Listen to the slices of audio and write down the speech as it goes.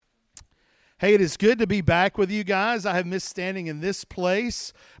Hey, it is good to be back with you guys. I have missed standing in this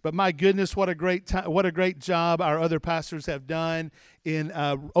place, but my goodness, what a great what a great job our other pastors have done in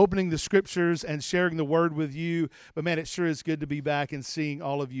opening the scriptures and sharing the word with you. But man, it sure is good to be back and seeing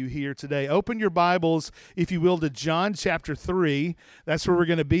all of you here today. Open your Bibles, if you will, to John chapter 3. That's where we're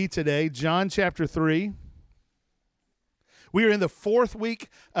going to be today. John chapter 3. We are in the fourth week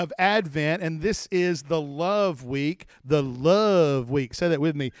of Advent, and this is the Love Week. The Love Week. Say that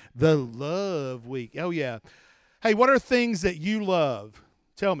with me. The Love Week. Oh, yeah. Hey, what are things that you love?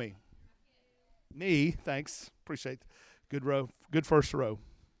 Tell me. Me. Thanks. Appreciate it. Good row. Good first row.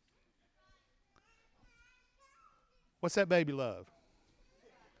 What's that baby love?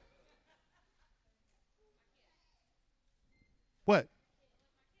 What?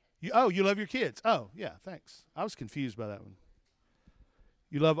 You love your kids. Oh, yeah, thanks. I was confused by that one.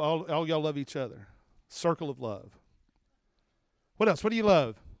 You love all y'all love each other. Circle of love. What else? What do you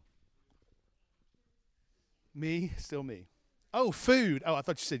love? Me, still me. Oh, food. Oh, I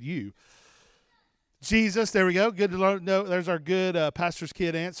thought you said you. Jesus, there we go. Good to learn. No, there's our good pastor's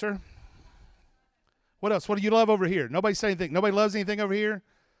kid answer. What else? What do you love over here? Nobody say anything. Nobody loves anything over here?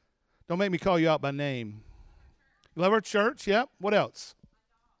 Don't make me call you out by name. You love our church? Yep. What else?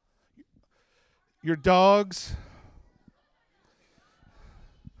 Your dogs.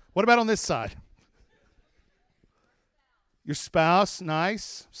 What about on this side? Your spouse,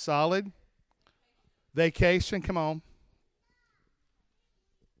 nice, solid. Vacation, come on.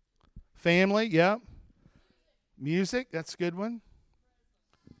 Family, yep. Music, that's a good one.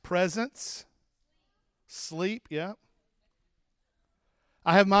 Presents. Sleep, yep.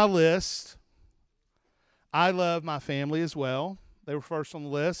 I have my list. I love my family as well. They were first on the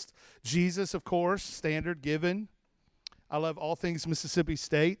list. Jesus, of course, standard, given. I love all things Mississippi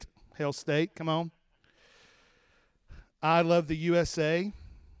State, Hell State, come on. I love the USA,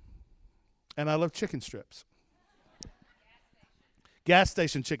 and I love chicken strips. Gas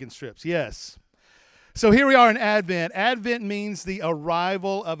station chicken strips, yes. So here we are in Advent. Advent means the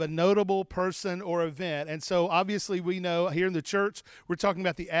arrival of a notable person or event. And so obviously we know here in the church, we're talking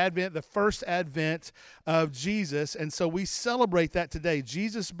about the Advent, the first Advent of Jesus. And so we celebrate that today,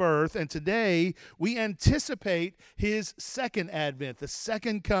 Jesus' birth. And today we anticipate his second Advent, the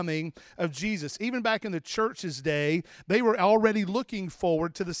second coming of Jesus. Even back in the church's day, they were already looking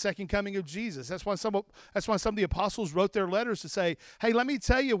forward to the second coming of Jesus. That's why some of the apostles wrote their letters to say, hey, let me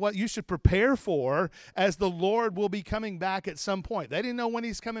tell you what you should prepare for, as the Lord will be coming back at some point. They didn't know when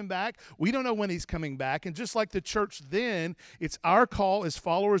he's coming back. We don't know when he's coming back. And just like the church then, it's our call as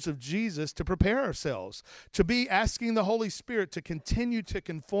followers of Jesus to prepare ourselves, to be asking the Holy Spirit to continue to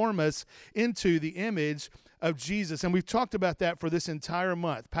conform us into the image of Jesus. And we've talked about that for this entire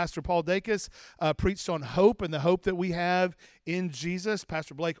month. Pastor Paul Dacus preached on hope and the hope that we have in Jesus.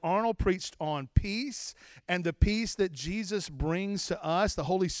 Pastor Blake Arnold preached on peace and the peace that Jesus brings to us. The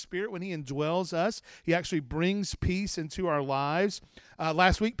Holy Spirit, when he indwells us, he actually brings peace into our lives.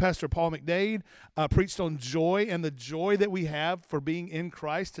 Last week, Pastor Paul McDade preached on joy and the joy that we have for being in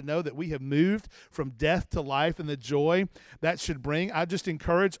Christ, to know that we have moved from death to life, and the joy that should bring. I just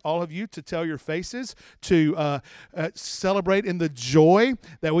encourage all of you to tell your faces to celebrate in the joy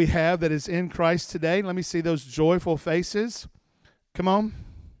that we have that is in Christ today. Let me see those joyful faces. Come on.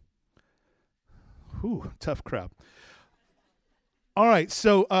 Whew, tough crowd. All right,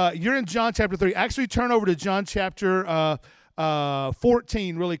 so you're in John chapter 3. Actually, turn over to John chapter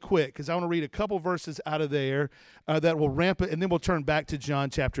 14 really quick, because I want to read a couple verses out of there that will ramp it, and then we'll turn back to John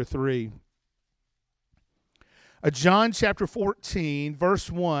chapter 3. John chapter 14, verse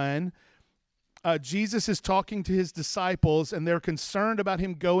 1, Jesus is talking to his disciples, and they're concerned about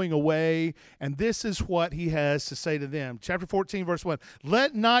him going away, and this is what he has to say to them. Chapter 14, verse 1,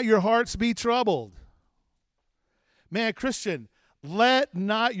 let not your hearts be troubled. Man, Christian, let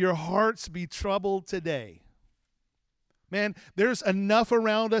not your hearts be troubled today. Man, there's enough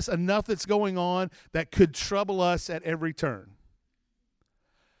around us, enough that's going on that could trouble us at every turn.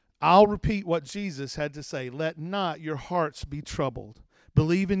 I'll repeat what Jesus had to say. Let not your hearts be troubled.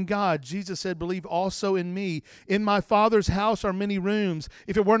 Believe in God. Jesus said, believe also in me. In my Father's house are many rooms.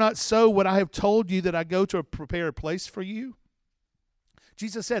 If it were not so, would I have told you that I go to prepare a place for you?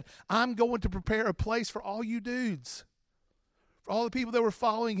 Jesus said, I'm going to prepare a place for all you dudes. For all the people that were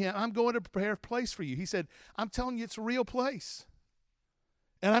following him, I'm going to prepare a place for you. He said, I'm telling you it's a real place.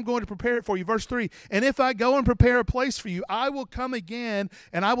 And I'm going to prepare it for you. Verse 3, and if I go and prepare a place for you, I will come again,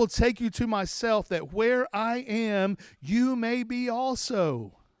 and I will take you to myself, that where I am, you may be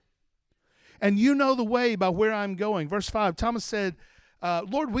also. And you know the way by where I'm going. Verse 5, Thomas said,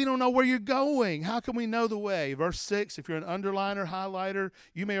 Lord, we don't know where you're going. How can we know the way? Verse 6, if you're an underliner, highlighter,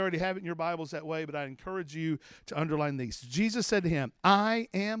 you may already have it in your Bibles that way, but I encourage you to underline these. Jesus said to him, I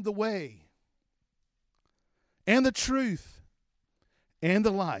am the way and the truth and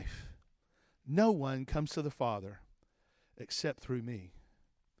the life. No one comes to the Father except through me.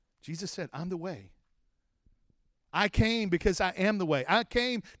 Jesus said, I'm the way. I came because I am the way. I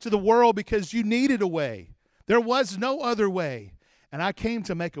came to the world because you needed a way. There was no other way. And I came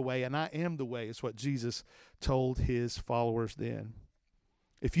to make a way, and I am the way, is what Jesus told his followers then.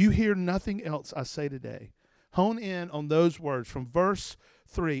 If you hear nothing else I say today, hone in on those words from verse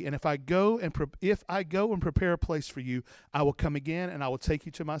 3. And if I go and prepare a place for you, I will come again, and I will take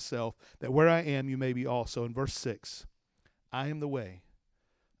you to myself, that where I am you may be also. In verse 6, I am the way,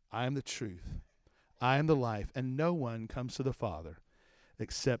 I am the truth, I am the life, and no one comes to the Father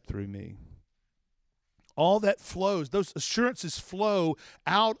except through me. All that flows, those assurances flow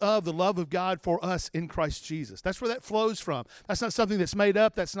out of the love of God for us in Christ Jesus. That's where that flows from. That's not something that's made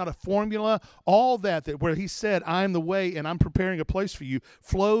up. That's not a formula. All that where he said, I am the way and I'm preparing a place for you,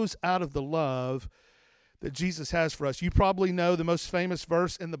 flows out of the love that Jesus has for us. You probably know the most famous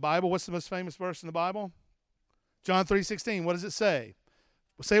verse in the Bible. What's the most famous verse in the Bible? John 3:16. What does it say?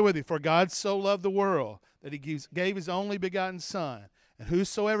 Well, say it with me. For God so loved the world that he gave his only begotten Son, and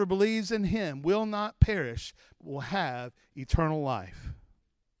whosoever believes in him will not perish, but will have eternal life.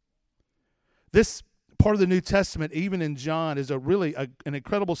 This part of the New Testament, even in John, is an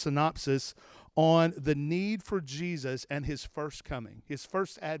incredible synopsis on the need for Jesus and his first coming, his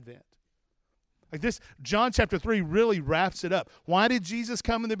first advent. Like this, John chapter 3 really wraps it up. Why did Jesus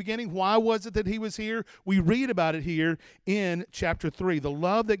come in the beginning? Why was it that he was here? We read about it here in chapter 3. The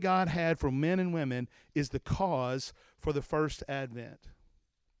love that God had for men and women is the cause for the first advent.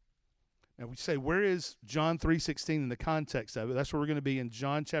 Now we say, where is John 3:16 in the context of it? That's where we're going to be in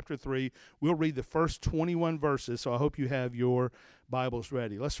John chapter 3. We'll read the first 21 verses, so I hope you have your Bibles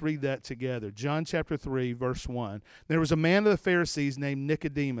ready. Let's read that together. John chapter 3, verse 1. There was a man of the Pharisees named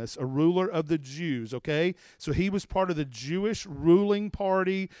Nicodemus, a ruler of the Jews, okay? So he was part of the Jewish ruling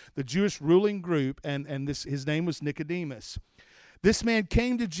party, the Jewish ruling group, and his name was Nicodemus. This man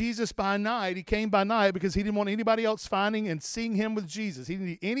came to Jesus by night. He came by night because he didn't want anybody else finding and seeing him with Jesus. He didn't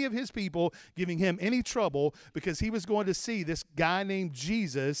need any of his people giving him any trouble because he was going to see this guy named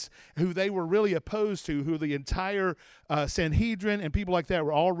Jesus, who they were really opposed to, who the entire Sanhedrin and people like that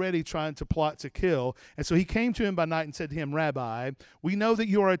were already trying to plot to kill. And so he came to him by night and said to him, Rabbi, we know that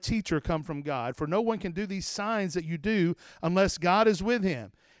you are a teacher come from God, for no one can do these signs that you do unless God is with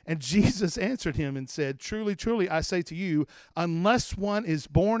him. And Jesus answered him and said, Truly, truly, I say to you, unless one is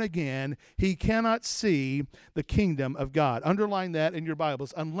born again, he cannot see the kingdom of God. Underline that in your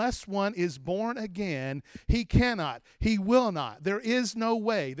Bibles. Unless one is born again, he cannot, he will not. There is no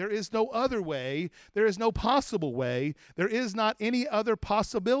way. There is no other way. There is no possible way. There is not any other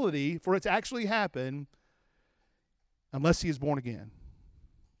possibility for it to actually happen unless he is born again.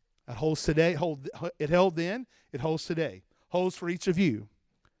 It holds today. It held then. It holds today. Holds for each of you.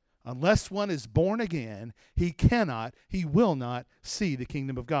 Unless one is born again, he cannot, he will not see the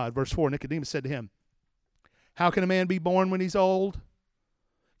kingdom of God. Verse 4, Nicodemus said to him, how can a man be born when he's old?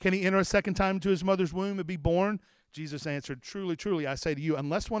 Can he enter a second time into his mother's womb and be born? Jesus answered, Truly, truly, I say to you,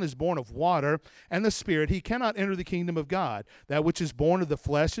 unless one is born of water and the Spirit, he cannot enter the kingdom of God. That which is born of the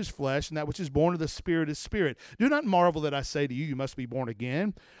flesh is flesh, and that which is born of the Spirit is spirit. Do not marvel that I say to you, you must be born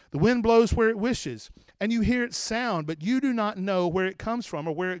again. The wind blows where it wishes, and you hear its sound, but you do not know where it comes from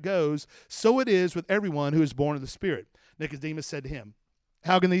or where it goes. So it is with everyone who is born of the Spirit. Nicodemus said to him,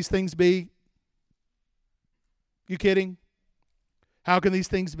 how can these things be? You kidding? How can these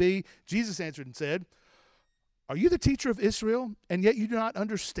things be? Jesus answered and said, are you the teacher of Israel, and yet you do not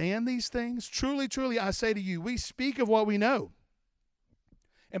understand these things? Truly, truly, I say to you, we speak of what we know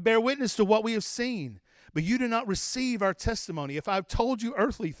and bear witness to what we have seen, but you do not receive our testimony. If I've told you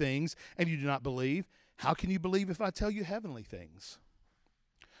earthly things and you do not believe, how can you believe if I tell you heavenly things?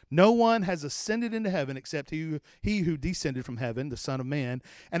 No one has ascended into heaven except he who descended from heaven, the Son of Man.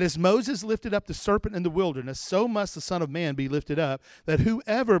 And as Moses lifted up the serpent in the wilderness, so must the Son of Man be lifted up, that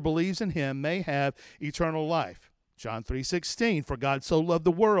whoever believes in him may have eternal life. John 3:16, for God so loved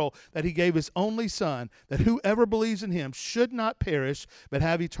the world that he gave his only Son, that whoever believes in him should not perish, but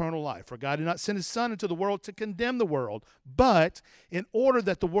have eternal life. For God did not send his Son into the world to condemn the world, but in order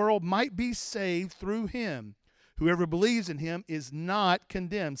that the world might be saved through him. Whoever believes in him is not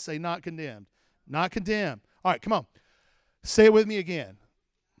condemned. Say not condemned. Not condemned. All right, come on. Say it with me again.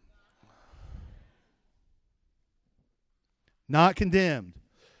 Not condemned.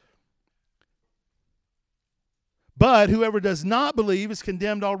 But whoever does not believe is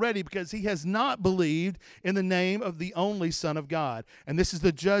condemned already, because he has not believed in the name of the only Son of God. And this is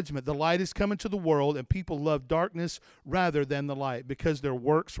the judgment. The light is come into the world, and people love darkness rather than the light, because their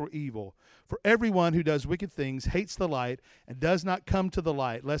works were evil. For everyone who does wicked things hates the light and does not come to the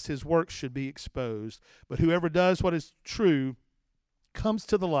light, lest his works should be exposed. But whoever does what is true comes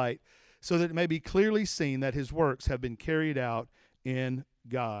to the light, so that it may be clearly seen that his works have been carried out in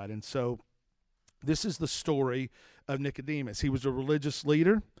God. And so this is the story of Nicodemus. He was a religious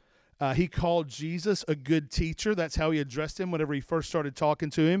leader. He called Jesus a good teacher. That's how he addressed him whenever he first started talking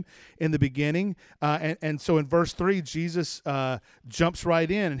to him in the beginning. And so in verse 3, Jesus jumps right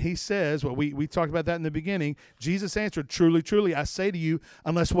in, and he says, well, we talked about that in the beginning. Jesus answered, "Truly, truly, I say to you,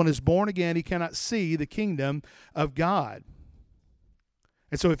 unless one is born again, he cannot see the kingdom of God."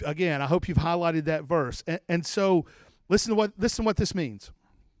 And so, again, I hope you've highlighted that verse. And so listen to what this means.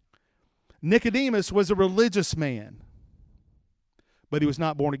 Nicodemus was a religious man, but he was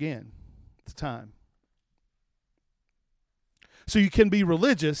not born again at the time. So you can be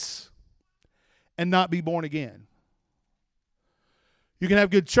religious and not be born again. You can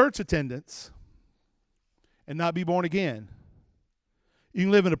have good church attendance and not be born again. You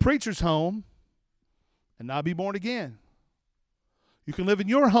can live in a preacher's home and not be born again. You can live in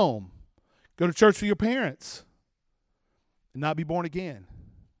your home, go to church with your parents, and not be born again.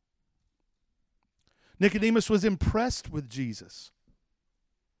 Nicodemus was impressed with Jesus,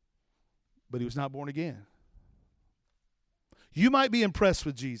 but he was not born again. You might be impressed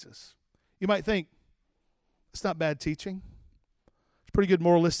with Jesus. You might think, it's not bad teaching. It's pretty good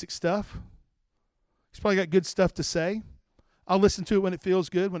moralistic stuff. He's probably got good stuff to say. I'll listen to it when it feels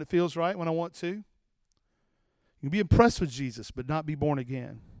good, when it feels right, when I want to. You can be impressed with Jesus, but not be born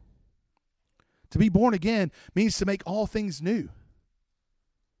again. To be born again means to make all things new.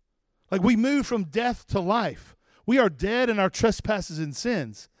 Like we move from death to life. We are dead in our trespasses and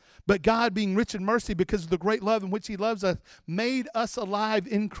sins. But God, being rich in mercy because of the great love in which he loves us, made us alive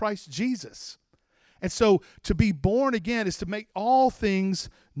in Christ Jesus. And so to be born again is to make all things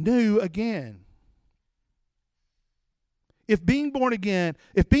new again. If being born again,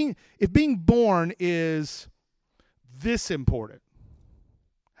 if being born is this important,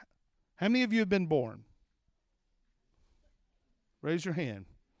 how many of you have been born? Raise your hand.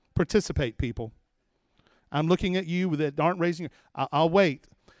 Participate, people. I'm looking at you that aren't raising. I'll wait.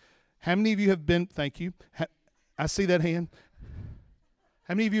 How many of you have been? Thank you. I see that hand.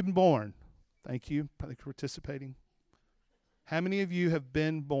 How many of you have been born? Thank you. Probably participating. How many of you have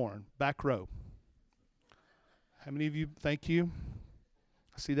been born? Back row. How many of you? Thank you.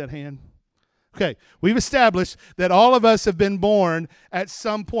 I see that hand. Okay, we've established that all of us have been born at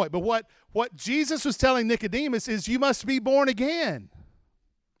some point. But what Jesus was telling Nicodemus is you must be born again.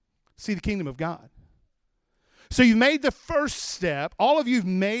 See the kingdom of God. So you've made the first step. All of you have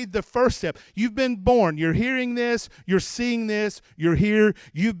made the first step. You've been born. You're hearing this. You're seeing this. You're here.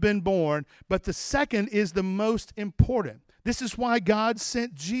 You've been born. But the second is the most important. This is why God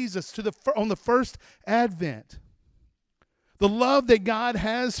sent Jesus on the first Advent. The love that God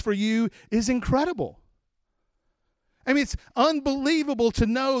has for you is incredible. I mean, it's unbelievable to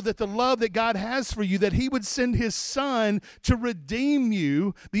know that the love that God has for you, that he would send his son to redeem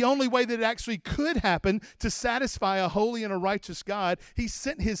you, the only way that it actually could happen to satisfy a holy and a righteous God. He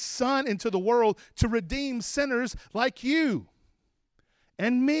sent his son into the world to redeem sinners like you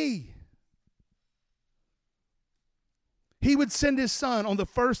and me. He would send his son on the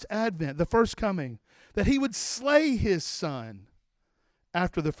first Advent, the first coming, that he would slay his son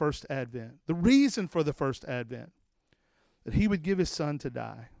after the first Advent. The reason for the first Advent, that he would give his son to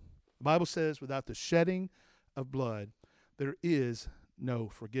die. The Bible says, without the shedding of blood, there is no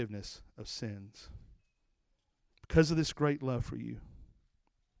forgiveness of sins. Because of this great love for you.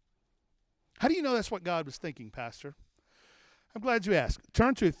 How do you know that's what God was thinking, Pastor? I'm glad you asked.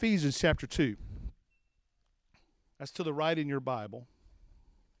 Turn to Ephesians chapter 2. That's to the right in your Bible.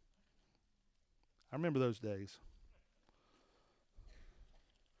 I remember those days.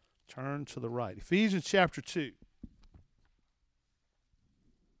 Turn to the right. Ephesians chapter 2.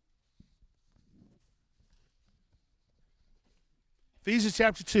 Ephesians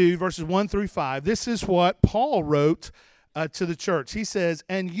chapter 2, verses 1 through 5. This is what Paul wrote to the church. He says,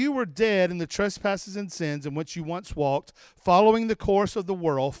 "And you were dead in the trespasses and sins in which you once walked, following the course of the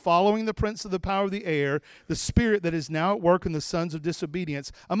world, following the prince of the power of the air, the spirit that is now at work in the sons of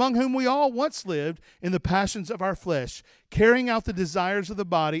disobedience, among whom we all once lived in the passions of our flesh, carrying out the desires of the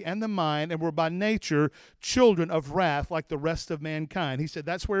body and the mind, and were by nature children of wrath like the rest of mankind." He said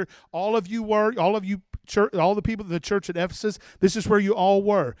that's where all of you were, all of you church, all the people in the church at Ephesus, this is where you all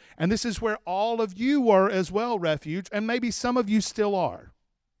were. And this is where all of you were as well, Refuge, and maybe some of you still are.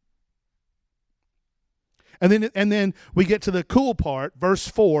 And then we get to the cool part, verse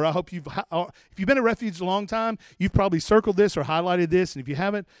 4. I hope if you've been at Refuge a long time, you've probably circled this or highlighted this. And if you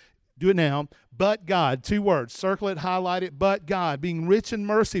haven't, do it now. But God, 2 words, circle it, highlight it. But God, being rich in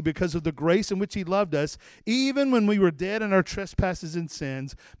mercy because of the grace in which he loved us, even when we were dead in our trespasses and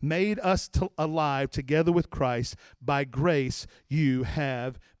sins, made us alive together with Christ. By grace you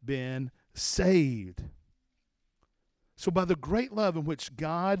have been saved. So by the great love in which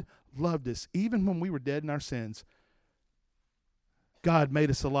God loved us, even when we were dead in our sins, God made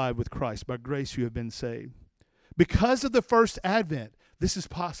us alive with Christ. By grace you have been saved. Because of the first advent, this is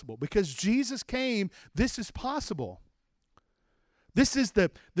possible. Because Jesus came, this is possible. This is the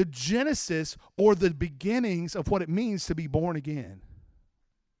genesis or the beginnings of what it means to be born again.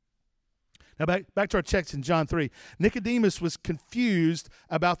 Now back to our text in John 3. Nicodemus was confused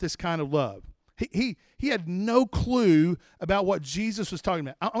about this kind of love. He had no clue about what Jesus was talking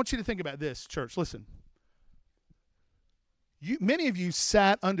about. I want you to think about this, church. Listen. Many of you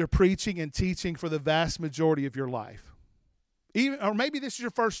sat under preaching and teaching for the vast majority of your life. Or maybe this is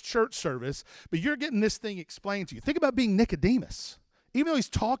your first church service, but you're getting this thing explained to you. Think about being Nicodemus. Even though he's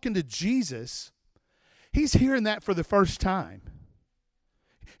talking to Jesus, he's hearing that for the first time.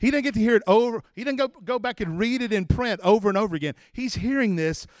 He didn't get to hear it over. He didn't go back and read it in print over and over again. He's hearing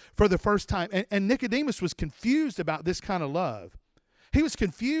this for the first time. And Nicodemus was confused about this kind of love. He was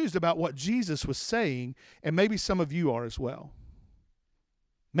confused about what Jesus was saying, and maybe some of you are as well.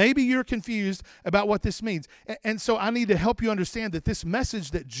 Maybe you're confused about what this means. And so I need to help you understand that this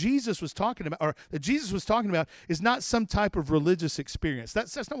message that Jesus was talking about, or that Jesus was talking about, is not some type of religious experience.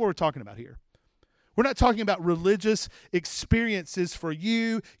 That's not what we're talking about here. We're not talking about religious experiences for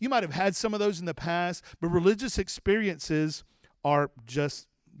you. You might have had some of those in the past, but religious experiences are just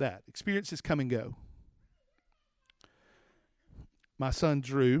that. Experiences come and go. My son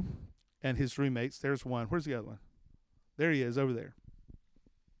Drew and his roommates, there's one. Where's the other one? There he is, over there.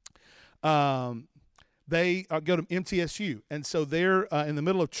 They go to MTSU, and so they're in the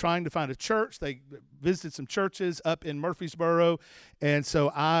middle of trying to find a church. They visited some churches up in Murfreesboro, and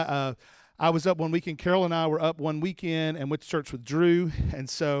so I was up one weekend. Carol and I were up one weekend and went to church with Drew, and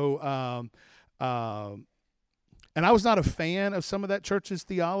so and I was not a fan of some of that church's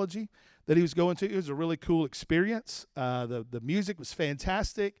theology that he was going to. It was a really cool experience. The music was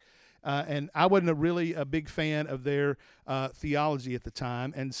fantastic. And I wasn't really a big fan of their theology at the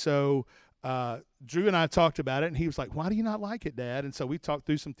time. And so Drew and I talked about it, and he was like, "Why do you not like it, Dad?" And so we talked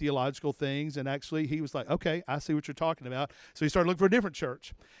through some theological things, and actually he was like, "Okay, I see what you're talking about." So he started looking for a different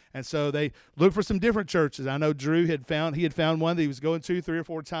church. And so they looked for some different churches. I know Drew had found one that he was going to 3 or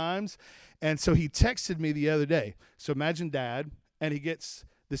 4 times. And so he texted me the other day. So imagine Dad, and he gets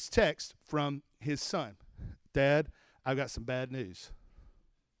this text from his son. "Dad, I've got some bad news."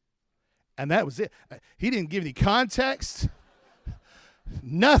 And that was it. He didn't give any context.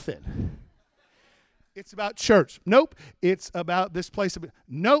 Nothing. It's about church. Nope. It's about this place.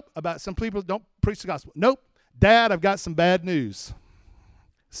 Nope. About some people don't preach the gospel. Nope. Dad, I've got some bad news.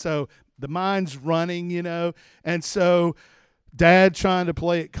 So the mind's running, And so Dad, trying to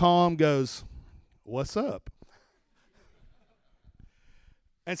play it calm, goes, "What's up?"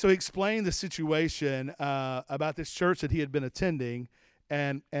 And so he explained the situation about this church that he had been attending.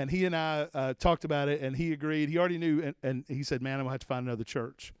 And he and I talked about it, and he agreed. He already knew, and he said, "Man, I'm going to have to find another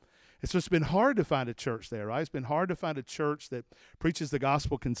church." And so it's been hard to find a church there, right? It's been hard to find a church that preaches the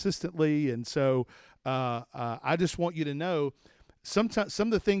gospel consistently. And so I just want you to know, some of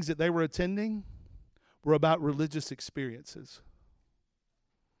the things that they were attending were about religious experiences.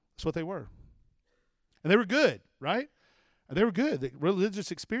 That's what they were. And they were good, right? They were good. The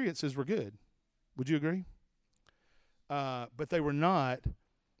religious experiences were good. Would you agree? But they were not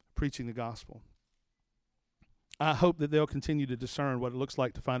preaching the gospel. I hope that they'll continue to discern what it looks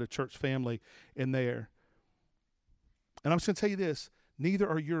like to find a church family in there. And I'm just going to tell you this, neither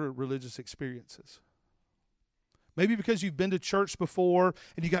are your religious experiences. Maybe because you've been to church before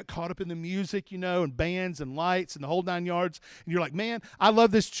and you got caught up in the music, and bands and lights and the whole 9 yards. And you're like, "Man, I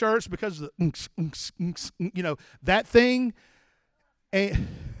love this church because of the, that thing." And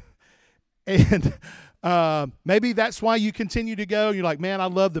maybe that's why you continue to go. You're like, "Man, I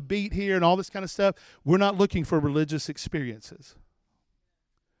love the beat here," and all this kind of stuff. We're not looking for religious experiences.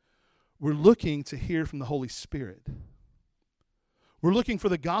 We're looking to hear from the Holy Spirit. We're looking for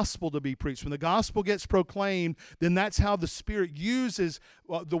the gospel to be preached. When the gospel gets proclaimed, then that's how the Spirit uses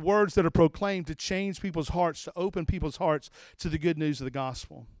the words that are proclaimed to change people's hearts, to open people's hearts to the good news of the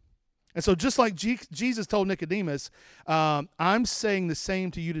gospel. And so just like Jesus told Nicodemus, I'm saying the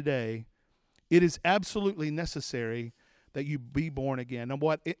same to you today. It is absolutely necessary that you be born again.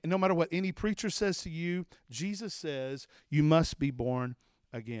 No matter what any preacher says to you, Jesus says you must be born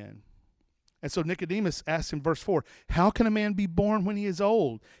again. And so Nicodemus asks in verse 4, how can a man be born when he is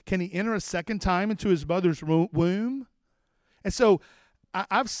old? Can he enter a second time into his mother's womb? And so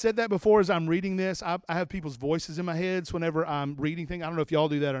I've said that before as I'm reading this. I have people's voices in my heads whenever I'm reading things. I don't know if y'all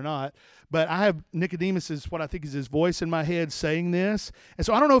do that or not, but I have Nicodemus's, what I think is his voice in my head saying this. And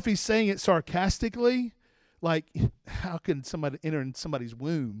so I don't know if he's saying it sarcastically, like, how can somebody enter in somebody's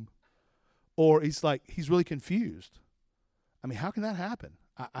womb? Or he's really confused. I mean, how can that happen?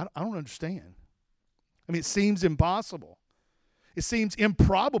 I don't understand. I mean, it seems impossible. It seems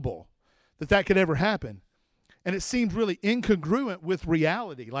improbable that could ever happen. And it seems really incongruent with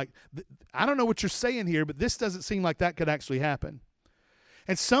reality. Like, I don't know what you're saying here, but this doesn't seem like that could actually happen.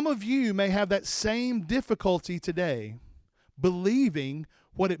 And some of you may have that same difficulty today, believing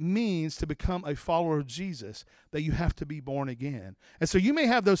what it means to become a follower of Jesus, that you have to be born again. And so you may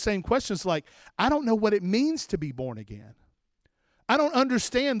have those same questions like, I don't know what it means to be born again. I don't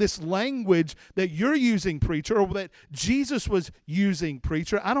understand this language that you're using, preacher, or that Jesus was using,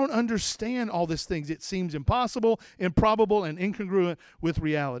 preacher. I don't understand all these things. It seems impossible, improbable, and incongruent with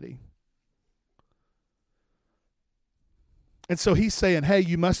reality. And so he's saying, hey,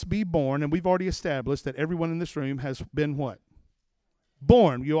 you must be born, and we've already established that everyone in this room has been what?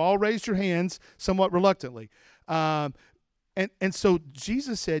 Born. You all raised your hands somewhat reluctantly. And so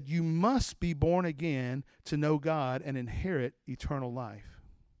Jesus said, you must be born again to know God and inherit eternal life.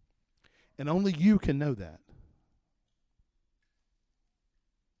 And only you can know that.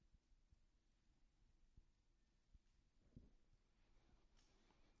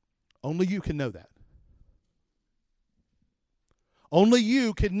 Only you can know that. Only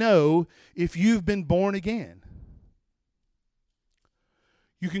you can know if you've been born again.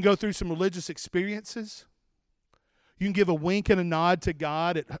 You can go through some religious experiences. You can give a wink and a nod to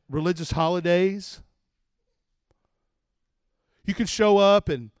God at religious holidays. You can show up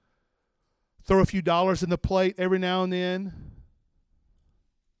and throw a few dollars in the plate every now and then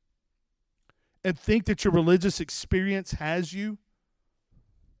and think that your religious experience has you.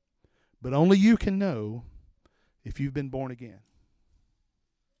 But only you can know if you've been born again.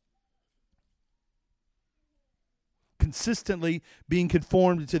 Consistently being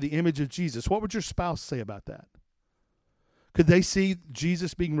conformed to the image of Jesus. What would your spouse say about that? Could they see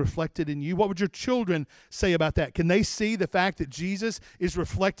Jesus being reflected in you? What would your children say about that? Can they see the fact that Jesus is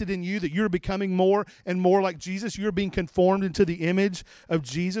reflected in you, that you're becoming more and more like Jesus? You're being conformed into the image of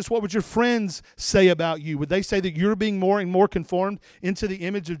Jesus. What would your friends say about you? Would they say that you're being more and more conformed into the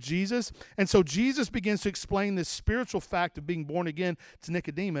image of Jesus? And so Jesus begins to explain this spiritual fact of being born again to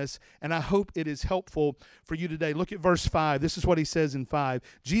Nicodemus, and I hope it is helpful for you today. Look at verse 5. This is what he says in 5.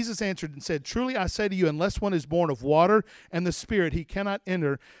 Jesus answered and said, truly I say to you, unless one is born of water and the Spirit, he cannot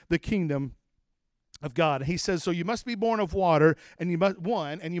enter the kingdom of God. And he says, so you must be born of water, and you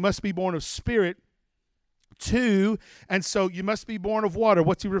must be born of Spirit, 2, and so you must be born of water.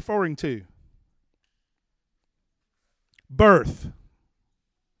 What's he referring to? Birth,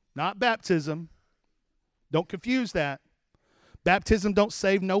 not baptism. Don't confuse that. Baptism don't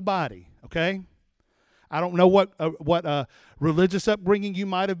save nobody, okay? I don't know what religious upbringing you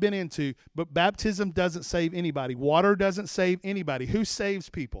might have been into, but baptism doesn't save anybody. Water doesn't save anybody. Who saves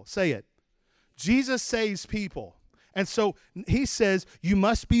people? Say it. Jesus saves people. And so he says, you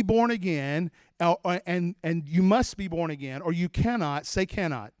must be born again, and you must be born again, or you cannot, say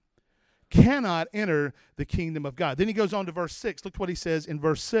cannot enter the kingdom of God. Then he goes on to verse 6. Look what he says in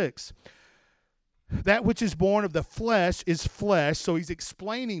verse 6. That which is born of the flesh is flesh. So he's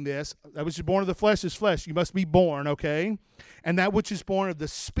explaining this. That which is born of the flesh is flesh. You must be born, okay? And that which is born of the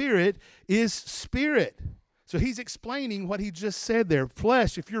Spirit is spirit. So he's explaining what he just said there.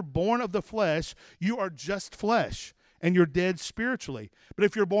 Flesh, if you're born of the flesh, you are just flesh, and you're dead spiritually. But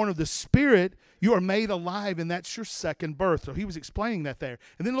if you're born of the Spirit, you are made alive, and that's your second birth. So he was explaining that there.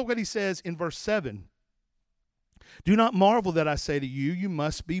 And then look what he says in verse 7. Do not marvel that I say to you, you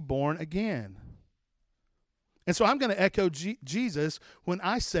must be born again. And so I'm going to echo Jesus when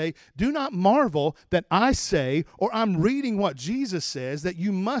I say, do not marvel that I say, or I'm reading what Jesus says, that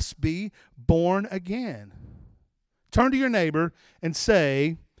you must be born again. Turn to your neighbor and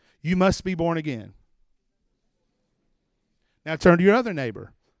say, you must be born again. Now turn to your other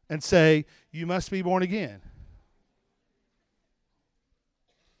neighbor and say, you must be born again.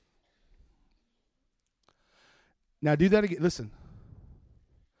 Now do that again. Listen.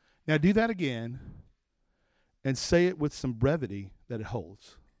 Now do that again. And say it with some brevity that it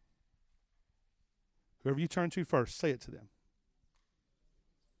holds. Whoever you turn to first, say it to them.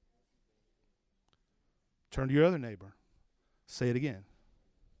 Turn to your other neighbor. Say it again.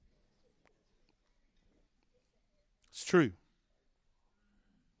 It's true.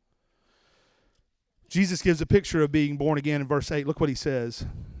 Jesus gives a picture of being born again in verse 8. Look what he says.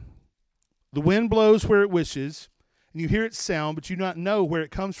 The wind blows where it wishes, and you hear its sound, but you do not know where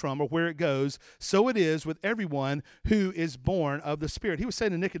it comes from or where it goes. So it is with everyone who is born of the Spirit. He was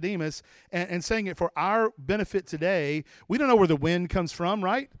saying to Nicodemus and saying it for our benefit today. We don't know where the wind comes from,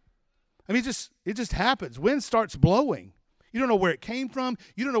 right? I mean, it just happens. Wind starts blowing. You don't know where it came from.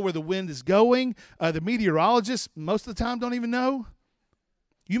 You don't know where the wind is going. The meteorologists, most of the time, don't even know.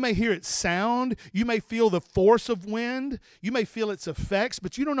 You may hear its sound. You may feel the force of wind. You may feel its effects,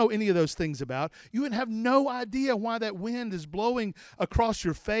 but you don't know any of those things about. You would have no idea why that wind is blowing across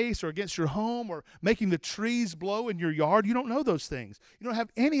your face or against your home or making the trees blow in your yard. You don't know those things. You don't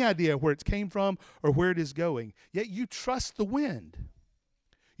have any idea where it came from or where it is going. Yet you trust the wind.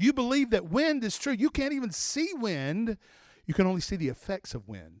 You believe that wind is true. You can't even see wind. You can only see the effects of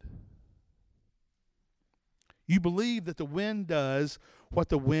wind. You believe that the wind does what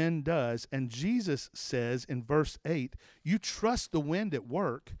the wind does. And Jesus says in verse 8, you trust the wind at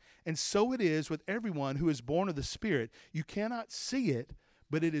work, and so it is with everyone who is born of the Spirit. You cannot see it,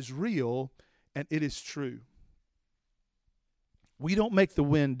 but it is real and it is true. We don't make the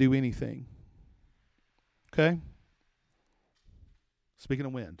wind do anything. Okay? Speaking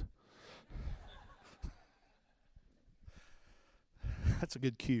of wind. That's a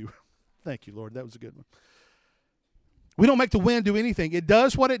good cue. Thank you, Lord. That was a good one. We don't make the wind do anything. It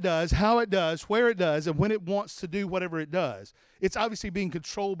does what it does, how it does, where it does, and when it wants to do whatever it does. It's obviously being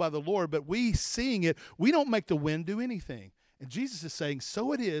controlled by the Lord, but we seeing it, we don't make the wind do anything. And Jesus is saying,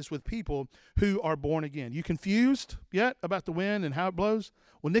 so it is with people who are born again. You confused yet about the wind and how it blows?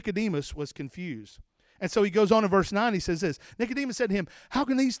 Well, Nicodemus was confused. And so he goes on in verse 9, he says this, Nicodemus said to him, how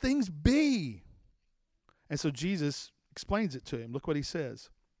can these things be? And so Jesus explains it to him. Look what he says.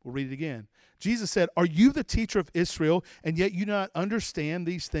 We'll read it again. Jesus said, are you the teacher of Israel, and yet you do not understand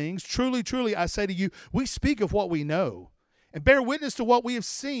these things? Truly, truly, I say to you, we speak of what we know, and bear witness to what we have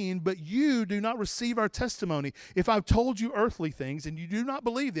seen, but you do not receive our testimony. If I've told you earthly things, and you do not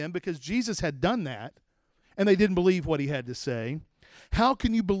believe them, because Jesus had done that, and they didn't believe what he had to say, how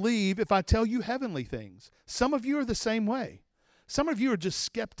can you believe if I tell you heavenly things? Some of you are the same way. Some of you are just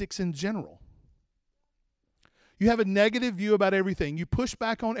skeptics in general. You have a negative view about everything. You push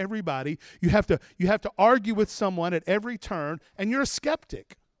back on everybody. You have to argue with someone at every turn, and you're a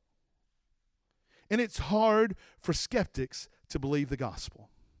skeptic. And it's hard for skeptics to believe the gospel.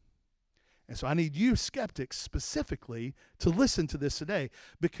 And so I need you skeptics specifically to listen to this today,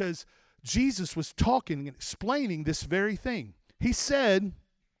 because Jesus was talking and explaining this very thing. He said,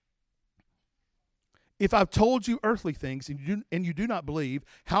 if I've told you earthly things and you do not believe,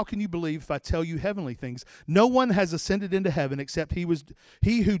 how can you believe if I tell you heavenly things? No one has ascended into heaven except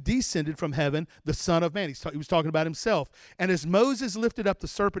he who descended from heaven, the Son of Man. He was talking about himself. And as Moses lifted up the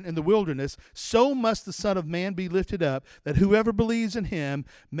serpent in the wilderness, so must the Son of Man be lifted up, that whoever believes in him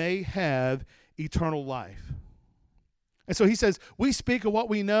may have eternal life. And so he says, we speak of what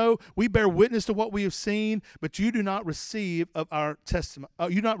we know, we bear witness to what we have seen, but you do not receive our testimony.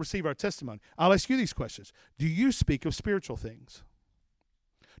 You do not receive our testimony. I'll ask you these questions. Do you speak of spiritual things?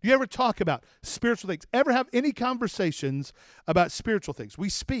 Do you ever talk about spiritual things? Ever have any conversations about spiritual things? We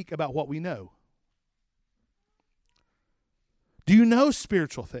speak about what we know. Do you know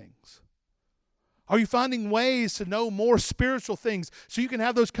spiritual things? Are you finding ways to know more spiritual things so you can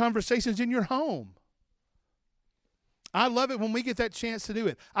have those conversations in your home? I love it when we get that chance to do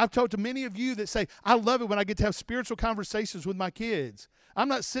it. I've talked to many of you that say, I love it when I get to have spiritual conversations with my kids. I'm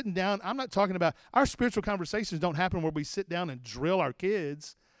not sitting down. I'm not talking about, our spiritual conversations don't happen where we sit down and drill our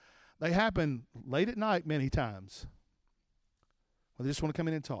kids. They happen late at night many times. Well, they just want to come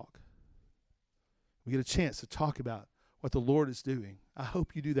in and talk. We get a chance to talk about what the Lord is doing. I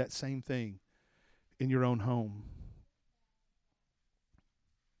hope you do that same thing in your own home.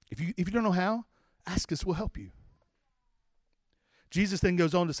 If you don't know how, ask us. We'll help you. Jesus then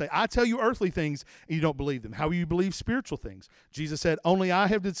goes on to say, I tell you earthly things, and you don't believe them. How will you believe spiritual things? Jesus said, only I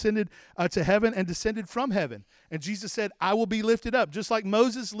have descended to heaven and descended from heaven. And Jesus said, I will be lifted up, just like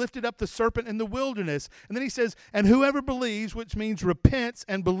Moses lifted up the serpent in the wilderness. And then he says, and whoever believes, which means repents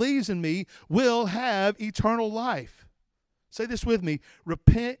and believes in me, will have eternal life. Say this with me.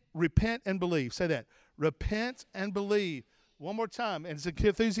 Repent and believe. Say that. Repent and believe. One more time, and as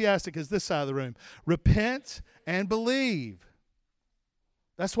enthusiastic as this side of the room. Repent and believe.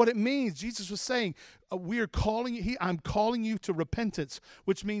 That's what it means. Jesus was saying, we are calling you, I'm calling you to repentance,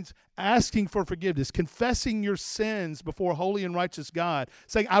 which means asking for forgiveness, confessing your sins before holy and righteous God,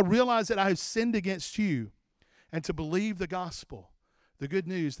 saying, I realize that I have sinned against you, and to believe the gospel, the good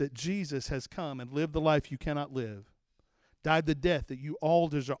news that Jesus has come and lived the life you cannot live, died the death that you all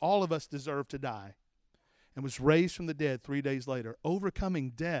deserve, all of us deserve to die, and was raised from the dead 3 days later,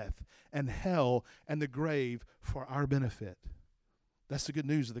 overcoming death and hell and the grave for our benefit. That's the good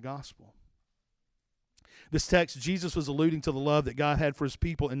news of the gospel. This text, Jesus was alluding to the love that God had for his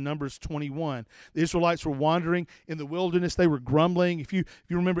people in Numbers 21. The Israelites were wandering in the wilderness. They were grumbling. If you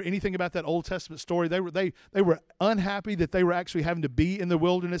remember anything about that Old Testament story, they were unhappy that they were actually having to be in the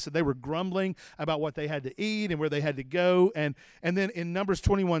wilderness, and they were grumbling about what they had to eat and where they had to go. And then in Numbers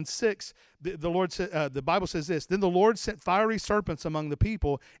 21:6, the Bible says this, then the Lord sent fiery serpents among the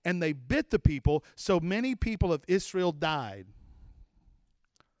people, and they bit the people, so many people of Israel died.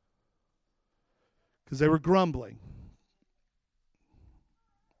 Because they were grumbling.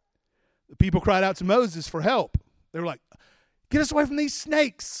 The people cried out to Moses for help. They were like, get us away from these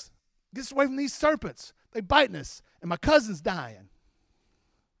snakes. Get us away from these serpents. They biting us, and my cousin's dying.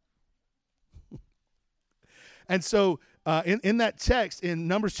 And so in that text, in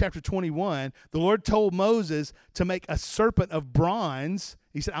Numbers chapter 21, the Lord told Moses to make a serpent of bronze.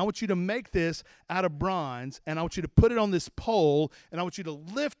 He said, I want you to make this out of bronze, and I want you to put it on this pole, and I want you to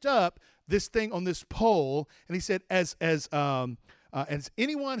lift up this thing on this pole. And he said, as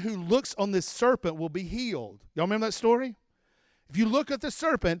anyone who looks on this serpent will be healed. Y'all remember that story? If you look at the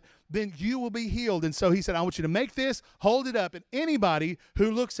serpent, then you will be healed. And so he said, I want you to make this, hold it up, and anybody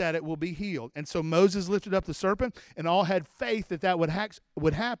who looks at it will be healed. And so Moses lifted up the serpent, and all had faith that that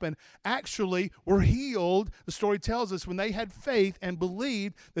would happen. Actually, were healed. The story tells us when they had faith and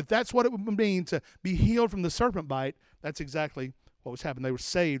believed that that's what it would mean to be healed from the serpent bite, that's exactly what was happening. They were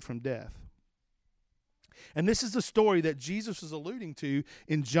saved from death. And this is the story that Jesus was alluding to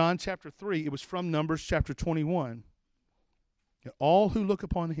in John chapter 3. It was from Numbers chapter 21. All who look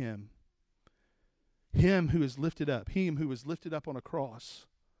upon him who is lifted up, him who was lifted up on a cross,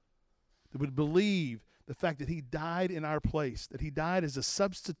 that would believe the fact that he died in our place, that he died as a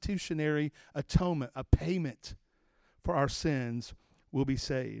substitutionary atonement, a payment for our sins, will be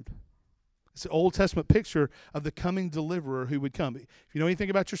saved. It's an Old Testament picture of the coming deliverer who would come. If you know anything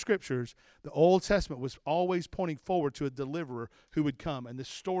about your scriptures, the Old Testament was always pointing forward to a deliverer who would come. And this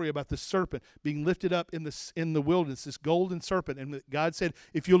story about the serpent being lifted up in the wilderness, this golden serpent, and God said,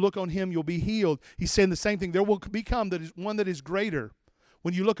 if you look on him, you'll be healed. He's saying the same thing. There will become one that is greater.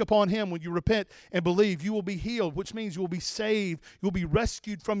 When you look upon him, when you repent and believe, you will be healed, which means you will be saved. You'll be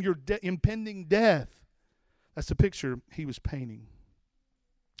rescued from your impending death. That's the picture he was painting.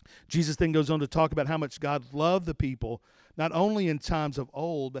 Jesus then goes on to talk about how much God loved the people, not only in times of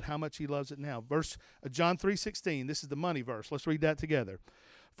old, but how much he loves it now. John 3:16, this is the money verse. Let's read that together.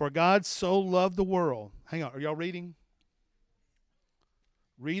 For God so loved the world. Hang on, are y'all reading?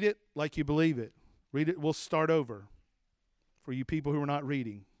 Read it like you believe it. Read it, we'll start over. For you people who are not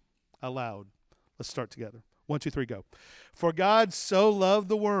reading aloud. Let's start together. 1, 2, 3, go. For God so loved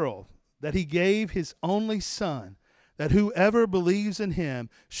the world that he gave his only Son, that whoever believes in him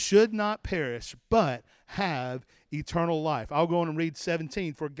should not perish, but have eternal life. I'll go on and read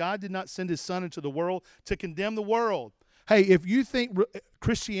 17. For God did not send his Son into the world to condemn the world. Hey, if you think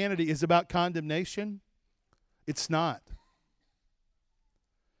Christianity is about condemnation, it's not.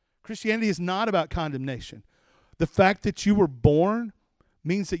 Christianity is not about condemnation. The fact that you were born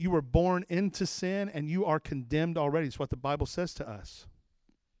means that you were born into sin and you are condemned already. It's what the Bible says to us.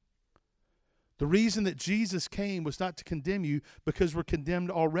 The reason that Jesus came was not to condemn you because we're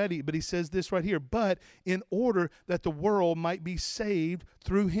condemned already. But he says this right here, but in order that the world might be saved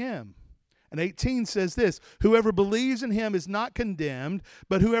through him. And 18 says this, whoever believes in him is not condemned,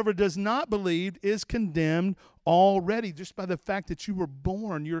 but whoever does not believe is condemned already. Just by the fact that you were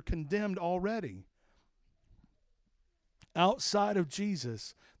born, you're condemned already. Outside of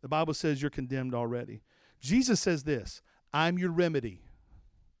Jesus, the Bible says you're condemned already. Jesus says this, I'm your remedy.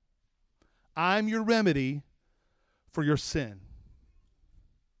 I'm your remedy for your sin.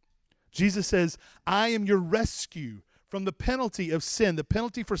 Jesus says, I am your rescue from the penalty of sin. The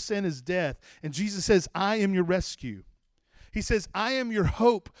penalty for sin is death. And Jesus says, I am your rescue. He says, I am your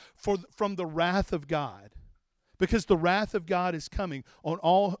hope from the wrath of God. Because the wrath of God is coming on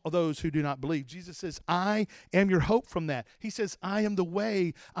all of those who do not believe. Jesus says, I am your hope from that. He says, I am the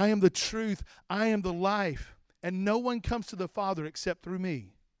way, I am the truth, I am the life. And no one comes to the Father except through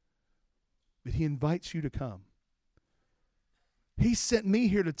me. But he invites you to come. He sent me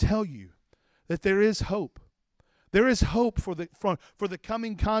here to tell you that there is hope. There is hope for the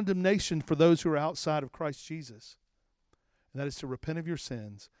coming condemnation for those who are outside of Christ Jesus. And that is to repent of your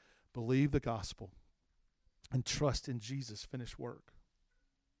sins, believe the gospel, and trust in Jesus' finished work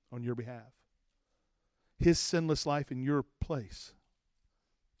on your behalf. His sinless life in your place.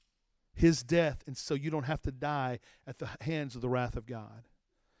 His death, and so you don't have to die at the hands of the wrath of God.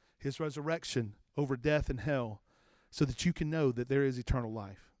 His resurrection over death and hell, so that you can know that there is eternal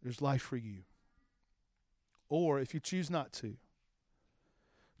life. There's life for you. Or if you choose not to,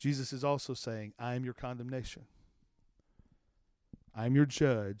 Jesus is also saying, I am your condemnation. I am your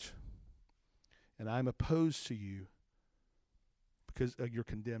judge, and I am opposed to you because you're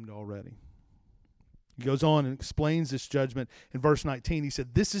condemned already. He goes on and explains this judgment in verse 19. He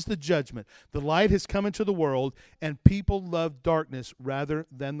said, this is the judgment. The light has come into the world, and people love darkness rather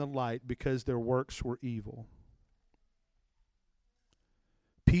than the light because their works were evil.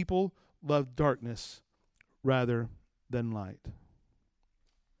 People love darkness rather than light.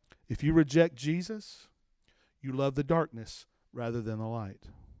 If you reject Jesus, you love the darkness rather than the light.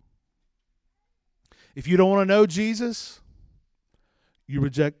 If you don't want to know Jesus, you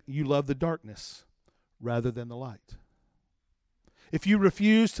love the darkness rather than the light. If you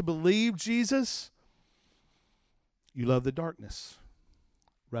refuse to believe Jesus, you love the darkness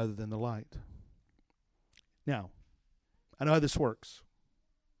rather than the light. Now, I know how this works.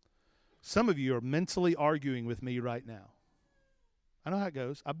 Some of you are mentally arguing with me right now. I know how it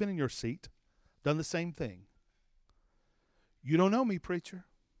goes. I've been in your seat, done the same thing. You don't know me, preacher.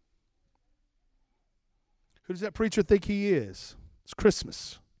 Who does that preacher think he is? It's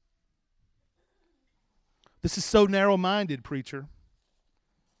Christmas. This is so narrow-minded, preacher.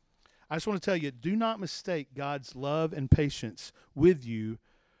 I just want to tell you, do not mistake God's love and patience with you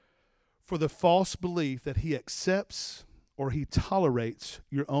for the false belief that he accepts or he tolerates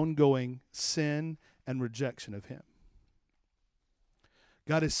your ongoing sin and rejection of him.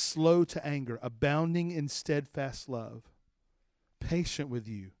 God is slow to anger, abounding in steadfast love, patient with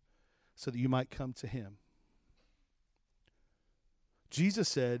you so that you might come to him. Jesus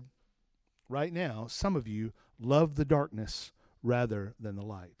said, right now, some of you love the darkness rather than the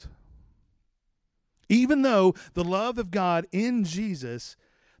light. Even though the love of God in Jesus,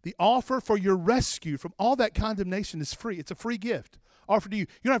 the offer for your rescue from all that condemnation is free. It's a free gift offered to you.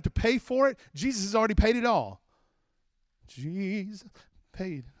 You don't have to pay for it. Jesus has already paid it all. Jesus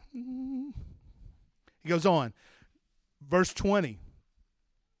paid. He goes on. Verse 20.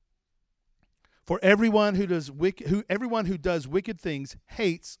 For everyone who does wicked things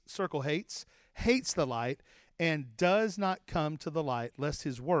hates the light, and does not come to the light, lest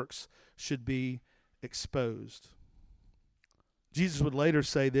his works should be exposed. Jesus would later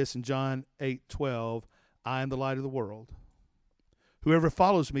say this in John 8:12, I am the light of the world. Whoever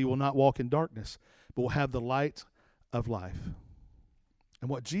follows me will not walk in darkness, but will have the light of life. And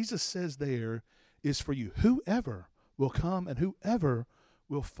what Jesus says there is for you. Whoever will come and whoever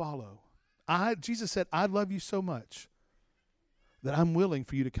will follow. Jesus said, I love you so much that I'm willing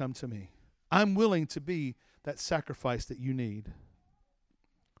for you to come to me. I'm willing to be that sacrifice that you need.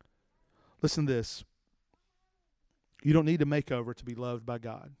 Listen to this. You don't need a makeover to be loved by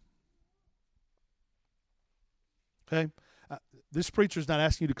God. Okay? This preacher's not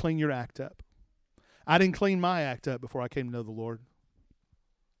asking you to clean your act up. I didn't clean my act up before I came to know the Lord.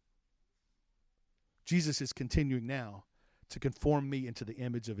 Jesus is continuing now to conform me into the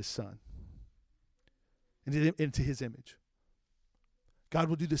image of his Son, into his image. God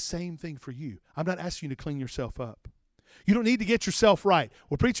will do the same thing for you. I'm not asking you to clean yourself up. You don't need to get yourself right.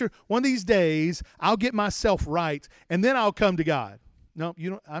 Well, preacher, one of these days I'll get myself right and then I'll come to God. No,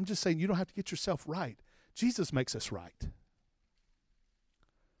 you don't. I'm just saying you don't have to get yourself right. Jesus makes us right.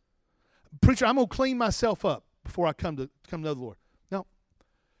 Preacher, I'm going to clean myself up before I come to know the Lord. No.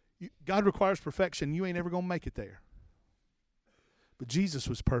 God requires perfection. You ain't ever going to make it there. But Jesus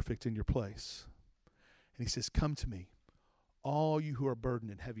was perfect in your place. And he says, come to me, all you who are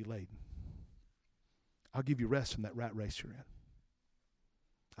burdened and heavy laden. I'll give you rest from that rat race you're in.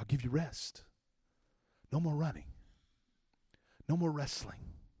 I'll give you rest. No more running. No more wrestling.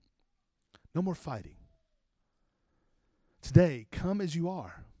 No more fighting. Today, come as you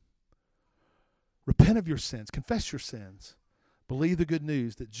are. Repent of your sins. Confess your sins. Believe the good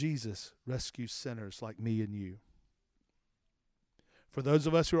news that Jesus rescues sinners like me and you. For those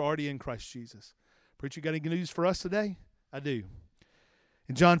of us who are already in Christ Jesus. Preacher, you got any news for us today? I do.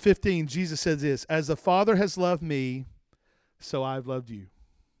 In John 15, Jesus says this, as the Father has loved me, so I've loved you.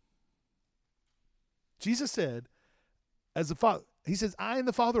 Jesus said, as the Father, he says, I and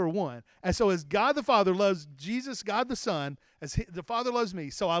the Father are one. And so as God the Father loves Jesus, God the Son, the Father loves me,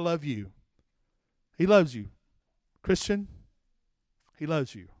 so I love you. He loves you. Christian, He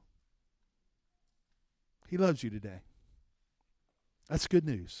loves you. He loves you today. That's good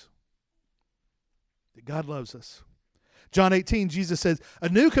news. That God loves us. John 18, Jesus says, a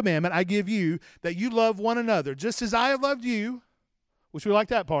new commandment I give you, that you love one another, just as I have loved you, which we like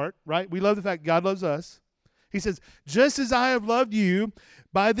that part, right? We love the fact God loves us. He says, just as I have loved you,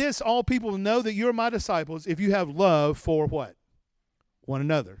 by this all people will know that you are my disciples, if you have love for what? One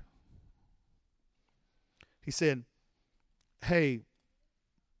another. He said, hey,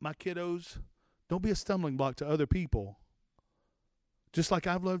 my kiddos, don't be a stumbling block to other people. Just like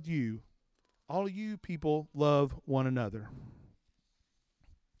I've loved you, all of you people love one another.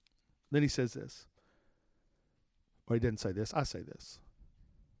 Then he says this. Or he didn't say this. I say this.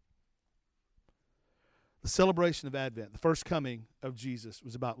 The celebration of Advent, the first coming of Jesus,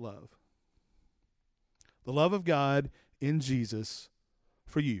 was about love. The love of God in Jesus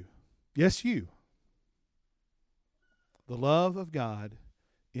for you. Yes, you. The love of God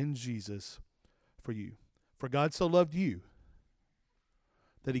in Jesus for you. For God so loved you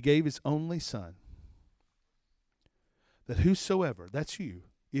that he gave his only Son, that whosoever, that's you,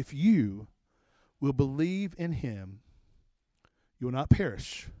 if you will believe in him, you will not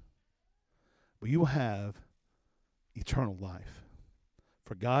perish, but you will have eternal life.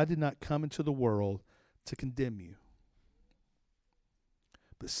 For God did not come into the world to condemn you,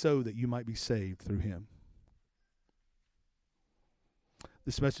 but so that you might be saved through him.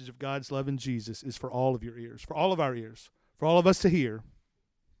 This message of God's love in Jesus is for all of your ears, for all of our ears, for all of us to hear.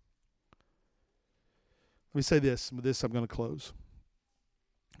 Let me say this, and with this I'm going to close.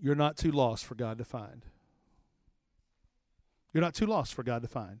 You're not too lost for God to find. You're not too lost for God to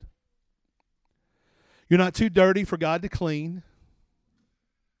find. You're not too dirty for God to clean.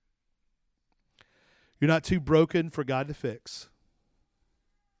 You're not too broken for God to fix.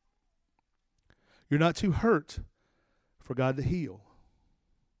 You're not too hurt for God to heal.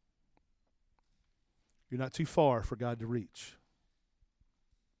 You're not too far for God to reach.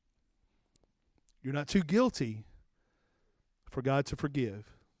 You're not too guilty for God to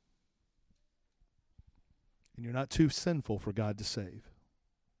forgive. And you're not too sinful for God to save.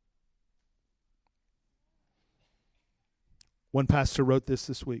 One pastor wrote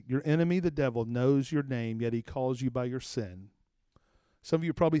this week. Your enemy, the devil, knows your name, yet he calls you by your sin. Some of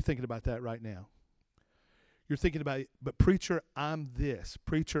you are probably thinking about that right now. You're thinking about, but preacher, I'm this.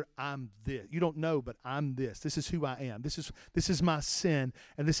 Preacher, I'm this. You don't know, but I'm this. This is who I am. This is my sin,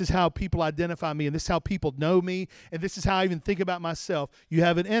 and this is how people identify me, and this is how people know me, and this is how I even think about myself. You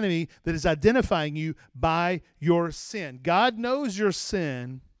have an enemy that is identifying you by your sin. God knows your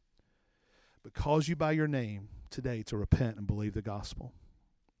sin, but calls you by your name today to repent and believe the gospel.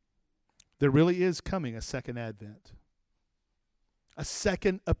 There really is coming a second advent, a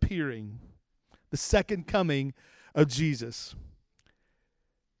second appearing, the second coming of Jesus.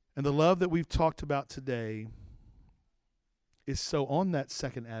 And the love that we've talked about today is so on that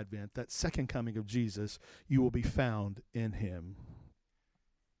second advent, that second coming of Jesus, you will be found in him.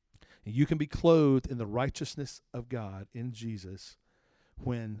 And you can be clothed in the righteousness of God in Jesus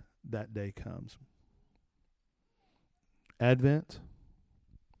when that day comes. Advent,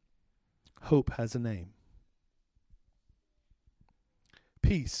 hope has a name.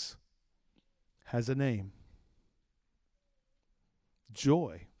 Peace has a name.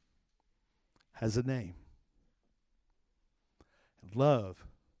 Joy has a name. Love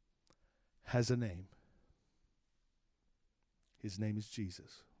has a name. His name is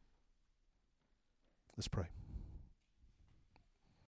Jesus. Let's pray.